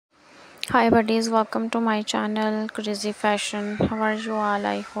Hi buddies, welcome to my channel Crazy Fashion. How are you all?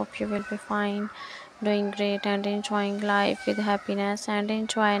 I hope you will be fine, doing great and enjoying life with happiness and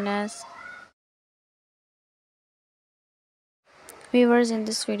enjoyness. Viewers, in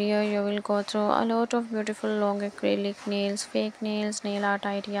this video you will go through a lot of beautiful long acrylic nails, fake nails, nail art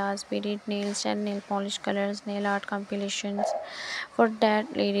ideas, beaded nails and nail polish colors, nail art compilations for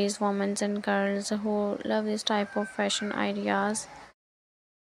that ladies, women and girls who love this type of fashion ideas.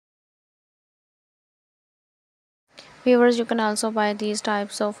 Viewers, you can also buy these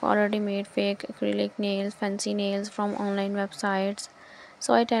types of already made fake acrylic nails, fancy nails from online websites.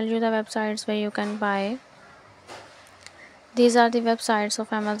 So I tell you the websites where you can buy. These are the websites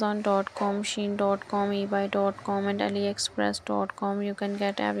of Amazon.com, Shein.com, eBay.com and AliExpress.com. You can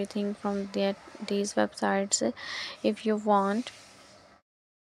get everything from these websites if you want.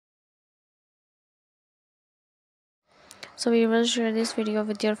 So we will share this video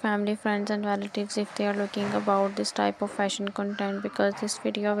with your family, friends and relatives if they are looking about this type of fashion content, because this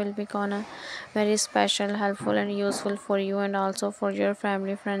video will be gonna very special, helpful and useful for you and also for your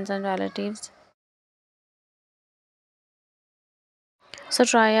family, friends and relatives. So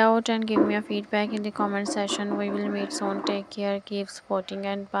try out and give me a feedback in the comment section. We will meet soon. Take care, keep supporting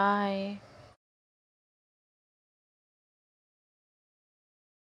and bye.